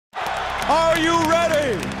Are you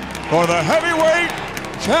ready for the heavyweight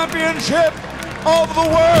championship of the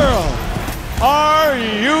world? Are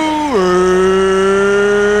you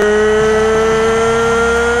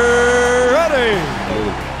ready?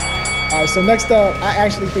 All right, so next up, I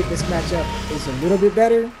actually think this matchup is a little bit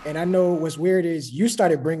better. And I know what's weird is you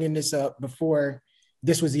started bringing this up before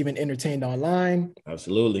this was even entertained online.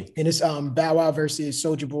 Absolutely. And it's Bow Wow versus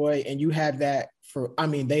Soulja Boy. And you have that for,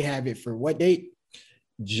 they have it for what date?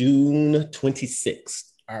 June 26th.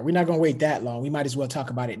 All right, we're not gonna wait that long. We might as well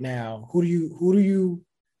talk about it now. Who do you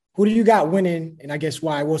got winning? And I guess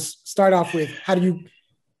why? We'll start off with tell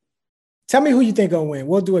me who you think gonna win.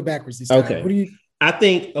 We'll do it backwards this time. Okay. I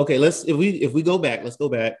think if we go back, let's go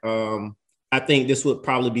back. I think this would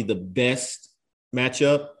probably be the best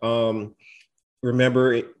matchup.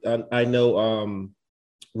 Remember, I know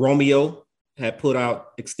Romeo had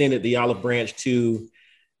extended the olive branch to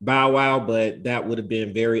Bow Wow, but that would have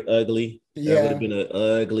been very ugly. Yeah. That would have been an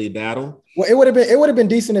ugly battle. Well, it would have been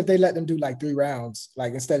decent if they let them do like 3 rounds,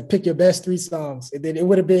 like instead of pick your best 3 songs, and then it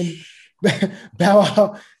would have been Bow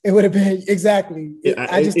Wow. It would have been exactly.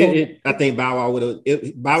 I think Bow Wow would have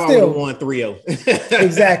won 3-0.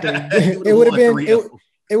 Exactly. It would have been.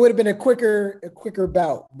 It would have been a quicker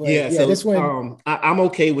bout. But yeah, so this one. I'm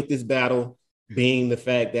okay with this battle being the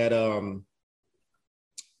fact that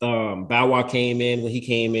Bow Wow came in. When he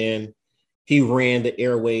came in, he ran the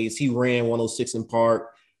airways. He ran 106 in Park.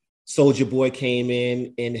 Soulja Boy came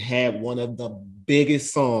in and had one of the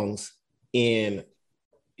biggest songs in,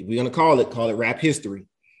 if we're gonna call it rap history.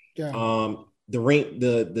 Yeah.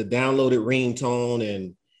 The downloaded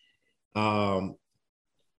ringtone and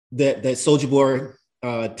that Soulja Boy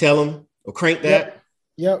Tell Him or Crank That.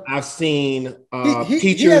 Yep. I've seen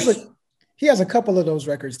Teachers. He has a couple of those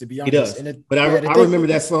records, to be honest. He does. But I remember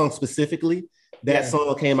that song specifically. That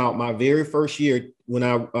song came out my very first year when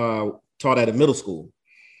I taught at a middle school.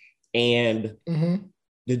 And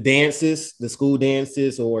the dances, the school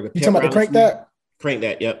dances, or the pep talking about the Crank That? Crank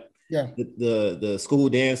That, yep. Yeah. The school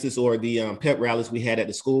dances or the pep rallies we had at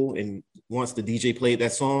the school. And once the DJ played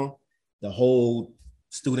that song, the whole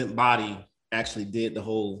student body actually did the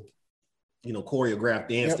whole, choreographed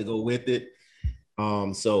dance to go with it.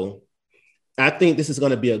 So I think this is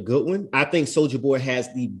going to be a good one. I think Soulja Boy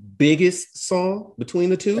has the biggest song between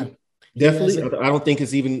the two. Yeah. Definitely. I don't think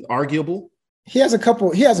it's even arguable. He has a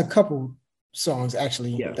couple songs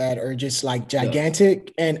actually that are just like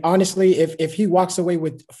gigantic. Yeah. And honestly, if he walks away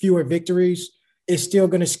with fewer victories, it's still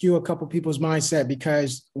going to skew a couple people's mindset,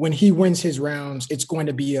 because when he wins his rounds, it's going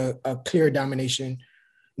to be a clear domination.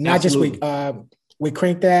 Not Absolutely. Just with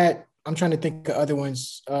Crank That. I'm trying to think of other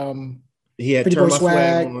ones. He had Turn My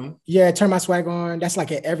Swag On. Yeah, Turn My Swag On. That's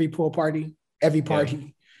like at every pool party, every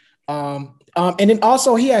party. Yeah. And then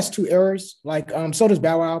also he has 2 errors. Like so does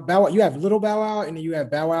Bow Wow. Bow Wow, you have Little Bow Wow and then you have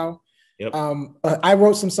Bow Wow. Yep. I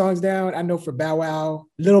wrote some songs down. I know for Bow Wow,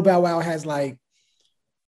 Little Bow Wow has he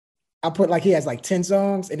has like 10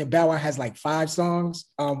 songs, and then Bow Wow has like 5 songs.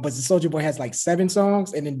 But the Soulja Boy has like 7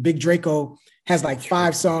 songs, and then Big Draco has like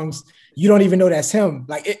 5 songs. You don't even know that's him.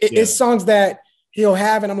 Like it's songs that he'll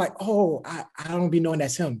have, and I'm like, oh, I don't be knowing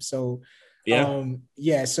that's him. So so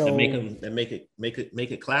and make it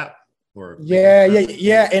clap.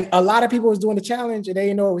 And a lot of people was doing the challenge and they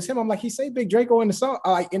didn't know it was him. I'm like, he say Big Draco in the song,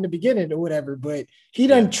 like in the beginning or whatever, but he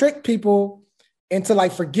done trick people into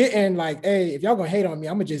like forgetting, like, hey, if y'all gonna hate on me,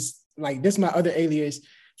 I'm gonna just like, this is my other alias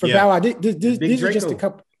for Bow Wow. These are just a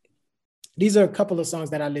couple. These are a couple of songs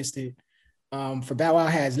that I listed. For Bow Wow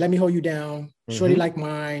has Let Me Hold You Down, Shorty Like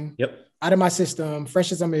Mine, Out of My System,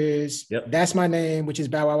 Fresh as I'm Is, That's My Name, which is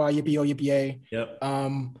Bow Wow Wow, Yippee Oh Yippee A.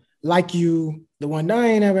 Like You, the one, all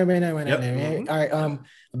right,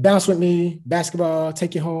 Bounce With Me, Basketball,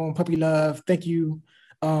 Take You Home, Puppy Love, Thank You,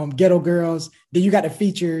 Ghetto Girls. Then you got the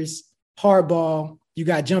features, Hardball, you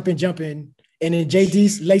got Jumpin', and then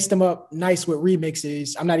JD's laced them up nice with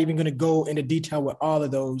remixes. I'm not even going to go into detail with all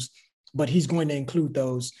of those, but he's going to include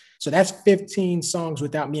those. So that's 15 songs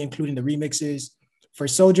without me including the remixes. For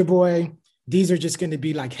Soulja Boy, these are just going to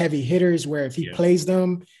be like heavy hitters where if he plays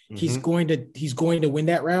them, he's going to win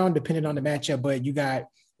that round depending on the matchup. But you got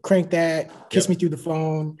Crank That, Kiss Me Through the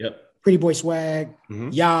Phone, Pretty Boy Swag,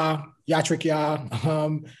 Ya Trick Ya,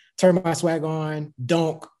 Turn My Swag On,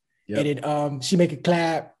 Donk, and then She Make It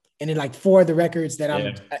Clap, and then like 4 of the records that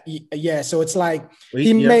so it's like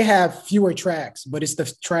he may have fewer tracks, but it's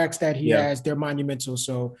the tracks that he has, they're monumental.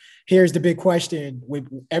 So here's the big question: with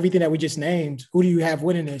everything that we just named, who do you have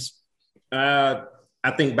winning this? I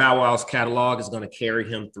think Bow Wow's catalog is going to carry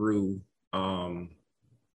him through.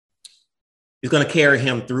 He's going to carry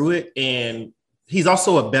him through it, and he's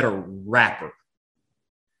also a better rapper.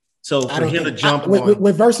 So for him to jump on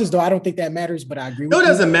with verses though, I don't think that matters, but I agree with you. No, it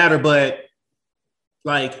doesn't matter, but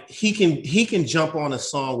like he can jump on a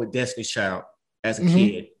song with Destiny's Child as a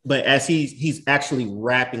kid, but as he's actually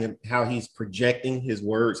rapping and how he's projecting his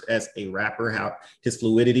words as a rapper, how his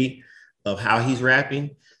fluidity of how he's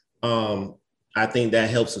rapping, I think that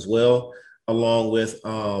helps as well. Along with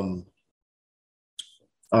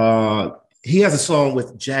he has a song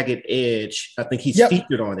with Jagged Edge. I think he's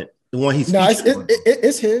featured on it. The one he's featured on.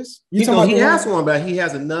 It's his. He has one, but he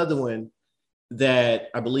has another one that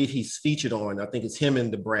I believe he's featured on. I think it's him and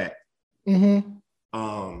the Brat.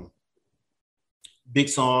 Big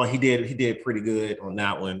song. He did pretty good on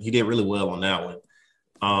that one. He did really well on that one.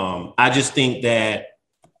 I just think that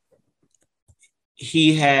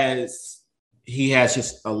he has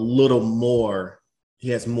just a little more.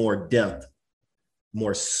 He has more depth,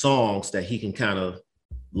 more songs that he can kind of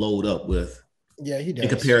load up with. Yeah, he does. In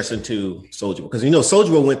comparison to Soulja Boy, because Soulja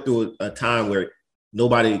Boy went through a time where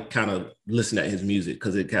nobody kind of listened to his music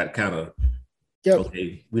because it got kind of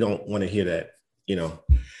okay. We don't want to hear that,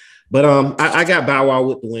 But I got Bow Wow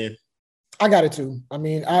with the win. I got it too. I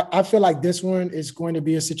mean, I feel like this one is going to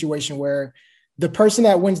be a situation where the person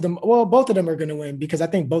that wins them, well, both of them are going to win because I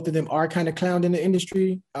think both of them are kind of clowned in the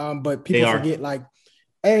industry. But people forget, like,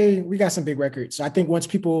 hey, we got some big records. So I think once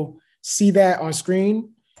people see that on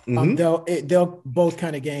screen, they'll both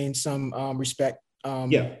kind of gain some respect.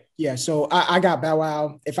 Yeah. So I got Bow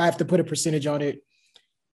Wow. If I have to put a percentage on it,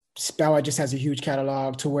 Bow Wow just has a huge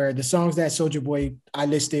catalog to where the songs that Soulja Boy I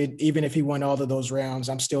listed, even if he won all of those rounds,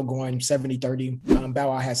 I'm still going 70-30. Bow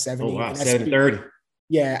Wow has 70. Oh, wow. 70-30.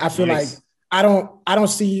 Yeah, I feel like I don't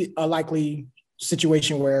see a likely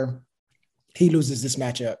situation where he loses this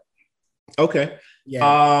matchup. Okay.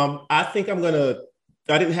 Yeah. I think I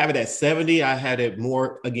didn't have it at 70. I had it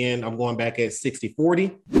more, again, I'm going back at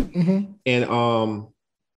 60-40. And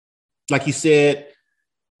like you said,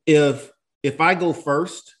 if I go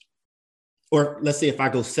first, or let's say if I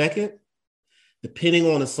go second, depending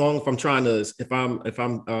on the song, if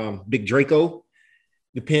I'm Big Draco,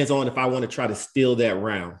 depends on if I want to try to steal that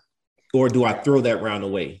round or do I throw that round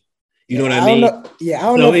away. You know what I mean? I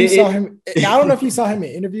don't know if you saw him. I don't know if you saw him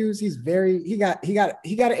in interviews. He got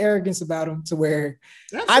an arrogance about him to where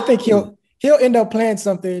I think he'll end up playing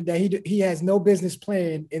something that he has no business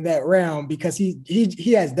playing in that round because he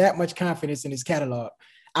has that much confidence in his catalog.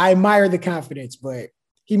 I admire the confidence, but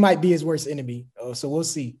he might be his worst enemy. So we'll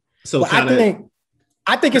see. So I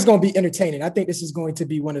think it's going to be entertaining. I think this is going to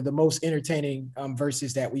be one of the most entertaining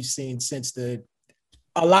verses that we've seen since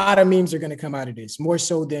a lot of memes are going to come out of this, more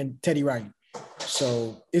so than Teddy Riley.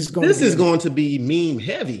 So it's going. This is going to be meme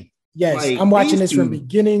heavy. Yes, like, I'm watching this from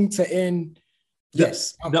beginning to end.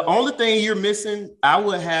 Yes. The only thing you're missing, I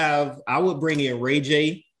would bring in Ray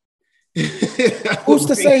J. Who's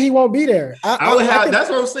to say he won't be there? That's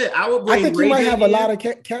what I'm saying. I would bring. I think he might have a lot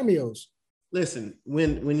of cameos. Listen,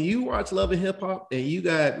 when you watch Love and Hip Hop and you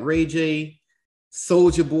got Ray J,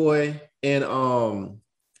 Soulja Boy, and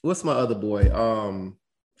what's my other boy?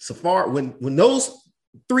 Safari. When those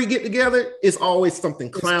three get together, it's always something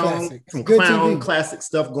classic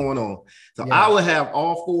stuff going on. So I would have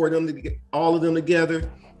all of them together,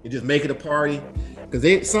 and just make it a party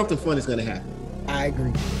because something fun is going to happen. I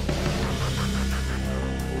agree.